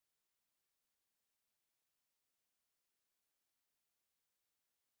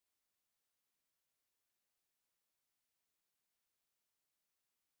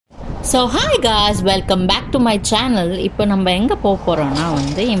So hi cos, welcome back to my channel. இப்போ நம்ம எங்கே போக போகிறோன்னா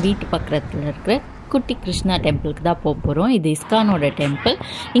என் வீட்டு பக்கத்தில் இருக்கிற குட்டி கிருஷ்ணா டெம்பிளுக்கு தான் போக போகிறோம். இது இஸ்கானோட டெம்பிள்.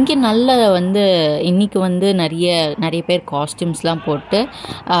 இங்கே இன்றைக்கி நிறைய பேர் காஸ்டியூம்ஸ்லாம் போட்டு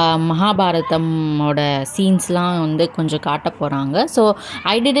மகாபாரதமோட சீன்ஸ்லாம் கொஞ்சம் காட்ட போகிறாங்க. So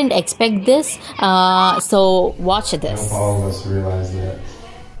I didn't expect this. So watch this.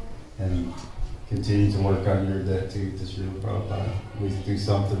 Continue to work on your debt to Srila Prabhupada. We do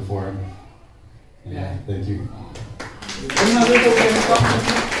something for him. Yeah, thank you.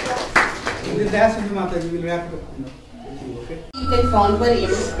 That found for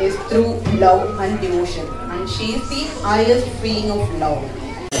him is through love and devotion, and she is the highest feeling of love.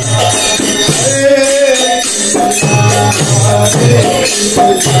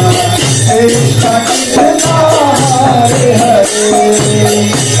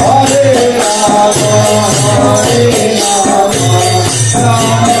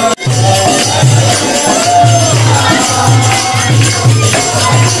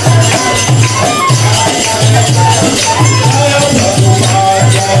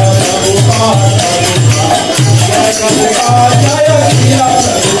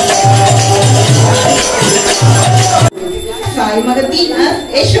 Sai Magati as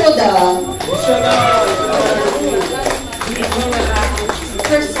Yashoda.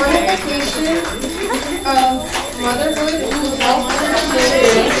 Personification of motherhood who helps her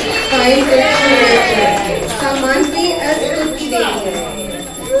children find their true nature. Samanti as Kunti Devi.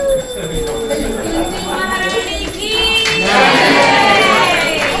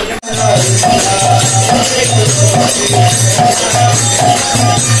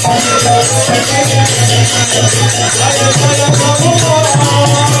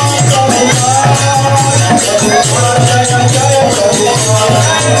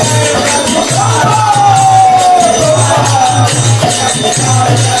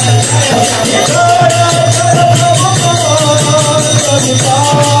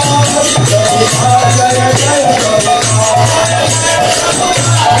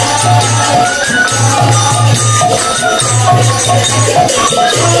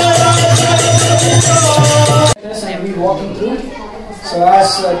 I'll be walking through. So as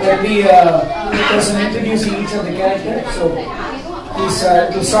there'll be a person introducing each of the characters. So please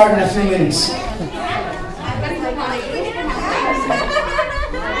we'll start in a few minutes.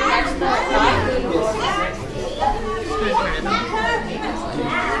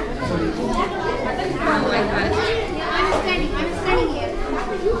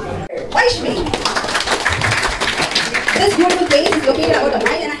 Vaishmi. This beautiful place is located about a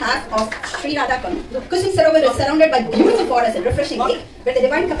mile and a half of Sri Radha Kund. Kusume Sarovar is surrounded by beautiful forests and refreshing lake where the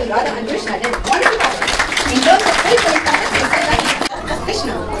divine couple Radha and Krishna did wonderful couples. In terms of spiritual impact,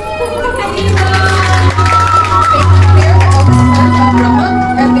 Krishna. They are the sons of Brahma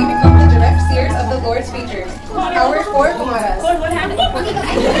and they become the direct seers of the Lord's features. Our four Kumaras.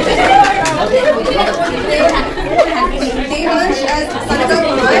 They launch as Sanatan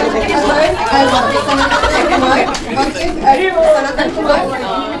Kumar, Azhar as Sanatan Kumar, Ankit as Sanatan Kumar,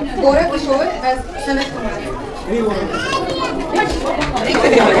 Gora Kishore as Sanat Kumar.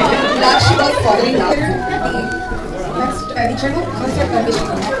 Lakshmi was following up. Next, eternal concept of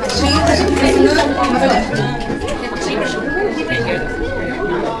Vishnu. Sri Krishna Mahalakshmi.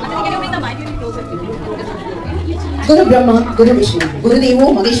 Guru Brahma, Guru Vishnu, Guru Devo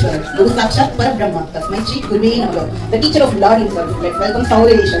Maheshwar, Guru Sakshat Parabrahma, Tasmai Shri Guruve Namaha. The teacher of Lord himself. Let's welcome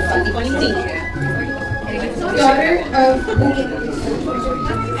Saureshwar, Santi Paniti. Daughter of Bhumi.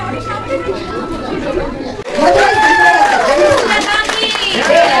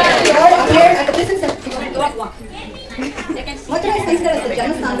 Mathura is considered as the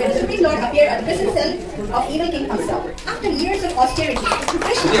Janasthan where the Supreme Lord appeared at the prison cell of evil King Kamsa. After years of austerity,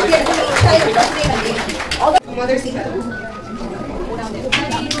 Krishna appeared as the main child of Vasudeva and Devi. All the Mother Sita.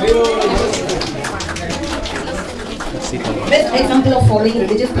 Best example of following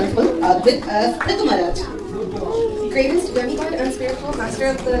religious principle with Ritu Maharaj. Greatest demigod and spiritual master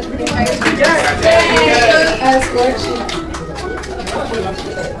of the entire universe. As Lord Shiva.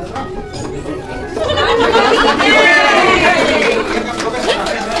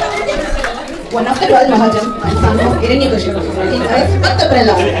 One of the 12 Mahajam and son of Hiranyakashipu, in Bhakta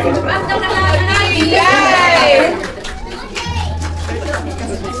Prahlad.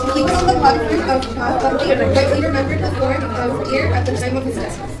 He was on the platform of Bhakti, but he remembered the form of deer at the time of his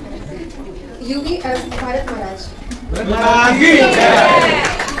death. Yugi as Bharat Maharaj.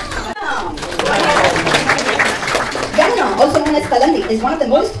 Ganga, also known as Kalandi, is one of the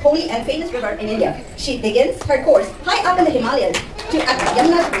most holy and famous rivers in India. She begins her course high up in the Himalayas to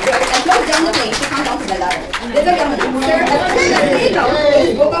Yamuna's employs Yamuna plane to come down to the ladder. River Yamuna served as Krishna's playground with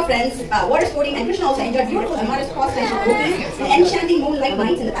his group of friends, water sporting, and Krishna also enjoyed beautiful and modest pastime of boating and enchanting moonlight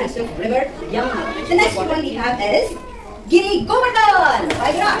nights in the banks of river Yamuna. The next one we have is Giri Govardhan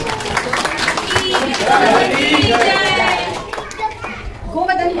by Virat.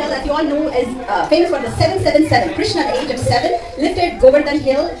 Govardhan Hill, as you all know, is famous for the 777. Krishna, at the age of 7, lifted Govardhan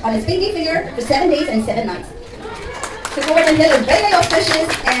Hill on his pinky finger for 7 days and 7 nights. So Govardhan Hill is very, very auspicious,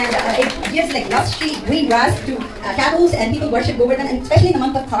 and it gives like lush green grass to cattle, and people worship Govardhan, and especially in the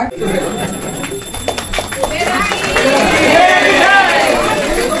month of Thar.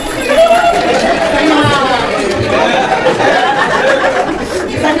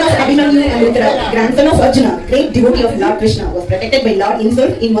 Grandson of Arjuna, great devotee of Lord Krishna, was protected by Lord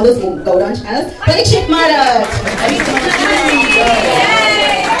himself in mother's womb, Gauranj, as Parikshit Maharaj.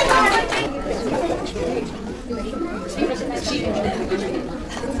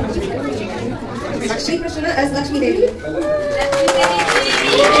 Shri Krishna as Lakshmi Devi.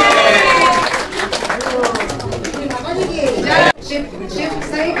 Shiv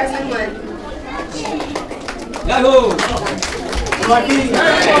Sai as Hanuman. A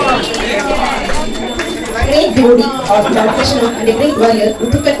great devotee of Lord Krishna and a great warrior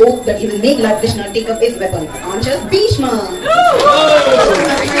who took an oath that he will make Lord Krishna take up his weapon. Answers Bhishma.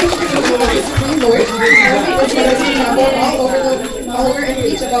 All over and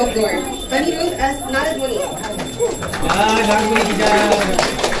reach above Lord. Anirudh as Narad Muni.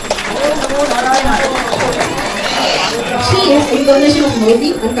 She is incarnation of mercy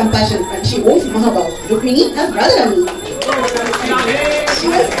and compassion, and she owns Mahabhav. Rukmini as Radharani. She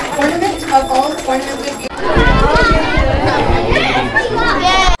was ornament of all ornamented beauty.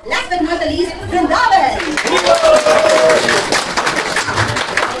 Last but not the least, Vrindavan.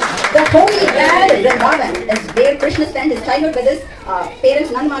 The holy land Vrindavan is where Krishna spent his childhood with his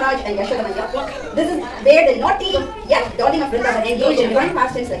parents Nand Maharaj and Yashoda Maiya. This is where the naughty yet darling of Vrindavan engaged in divine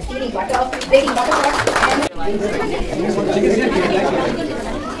pastimes like stealing butter, breaking buttercups,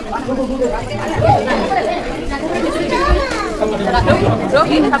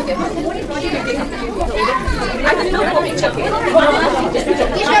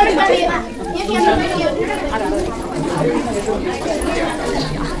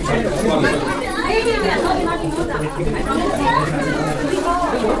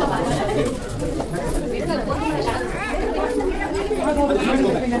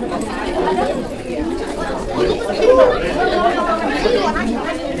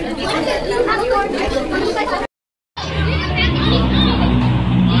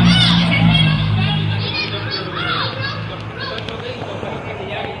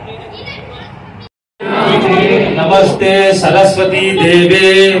 नमस्ते सरस्वती देवे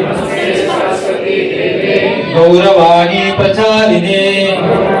गौरवाणी प्रचारिणे.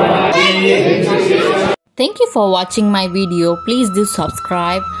 Thank you for watching my video. Please do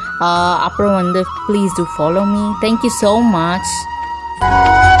subscribe. Please do follow me. Thank you so much.